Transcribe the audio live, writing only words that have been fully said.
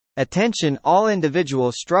Attention all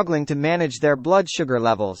individuals struggling to manage their blood sugar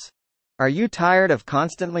levels. Are you tired of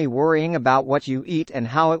constantly worrying about what you eat and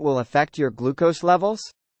how it will affect your glucose levels?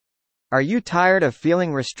 Are you tired of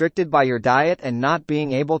feeling restricted by your diet and not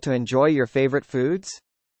being able to enjoy your favorite foods?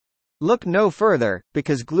 Look no further,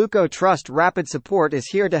 because GlucoTrust Rapid Support is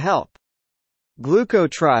here to help.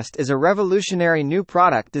 GlucoTrust is a revolutionary new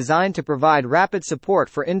product designed to provide rapid support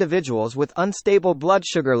for individuals with unstable blood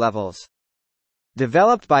sugar levels.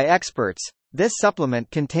 Developed by experts, this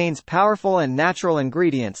supplement contains powerful and natural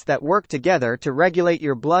ingredients that work together to regulate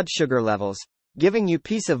your blood sugar levels, giving you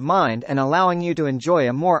peace of mind and allowing you to enjoy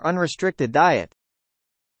a more unrestricted diet.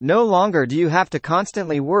 No longer do you have to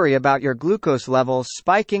constantly worry about your glucose levels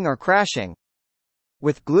spiking or crashing.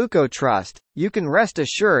 With GlucoTrust, you can rest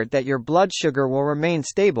assured that your blood sugar will remain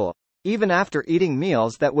stable, even after eating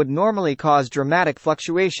meals that would normally cause dramatic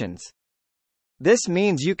fluctuations. This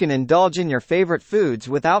means you can indulge in your favorite foods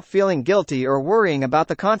without feeling guilty or worrying about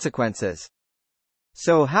the consequences.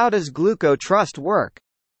 So how does GlucoTrust work?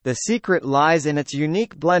 The secret lies in its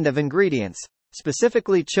unique blend of ingredients,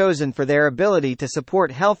 specifically chosen for their ability to support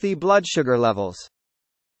healthy blood sugar levels.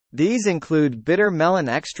 These include bitter melon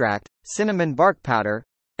extract, cinnamon bark powder,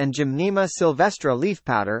 and Gymnema sylvestre leaf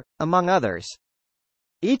powder, among others.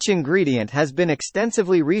 Each ingredient has been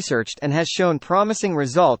extensively researched and has shown promising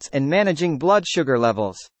results in managing blood sugar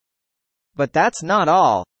levels. But that's not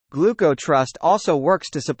all. GlucoTrust also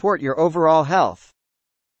works to support your overall health.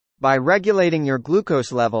 By regulating your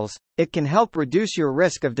glucose levels, it can help reduce your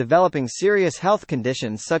risk of developing serious health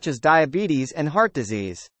conditions such as diabetes and heart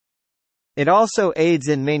disease. It also aids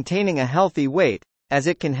in maintaining a healthy weight, as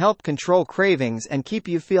it can help control cravings and keep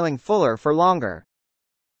you feeling fuller for longer.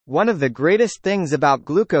 One of the greatest things about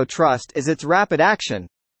GlucoTrust is its rapid action.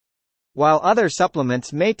 While other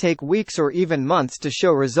supplements may take weeks or even months to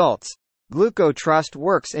show results, GlucoTrust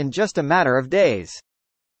works in just a matter of days.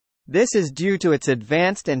 This is due to its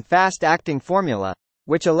advanced and fast-acting formula,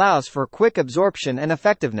 which allows for quick absorption and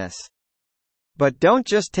effectiveness. But don't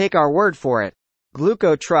just take our word for it.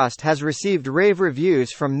 GlucoTrust has received rave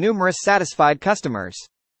reviews from numerous satisfied customers.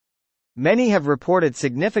 Many have reported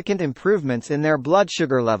significant improvements in their blood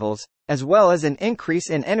sugar levels, as well as an increase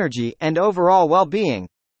in energy and overall well-being.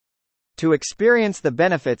 To experience the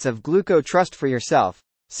benefits of GlucoTrust for yourself,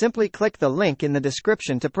 simply click the link in the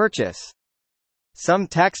description to purchase. Some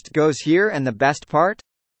text goes here, and the best part?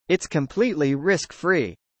 It's completely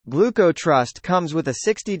risk-free. GlucoTrust comes with a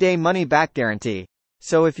 60-day money-back guarantee,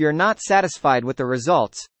 so if you're not satisfied with the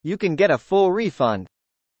results, you can get a full refund.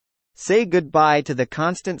 Say goodbye to the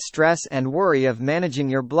constant stress and worry of managing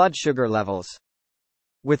your blood sugar levels.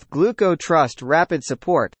 With GlucoTrust Rapid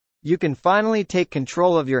Support, you can finally take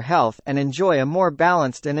control of your health and enjoy a more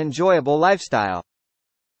balanced and enjoyable lifestyle.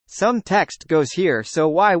 Some text goes here, so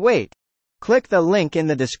why wait? Click the link in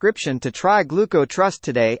the description to try GlucoTrust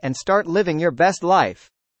today and start living your best life.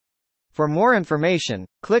 For more information,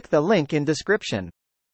 click the link in description.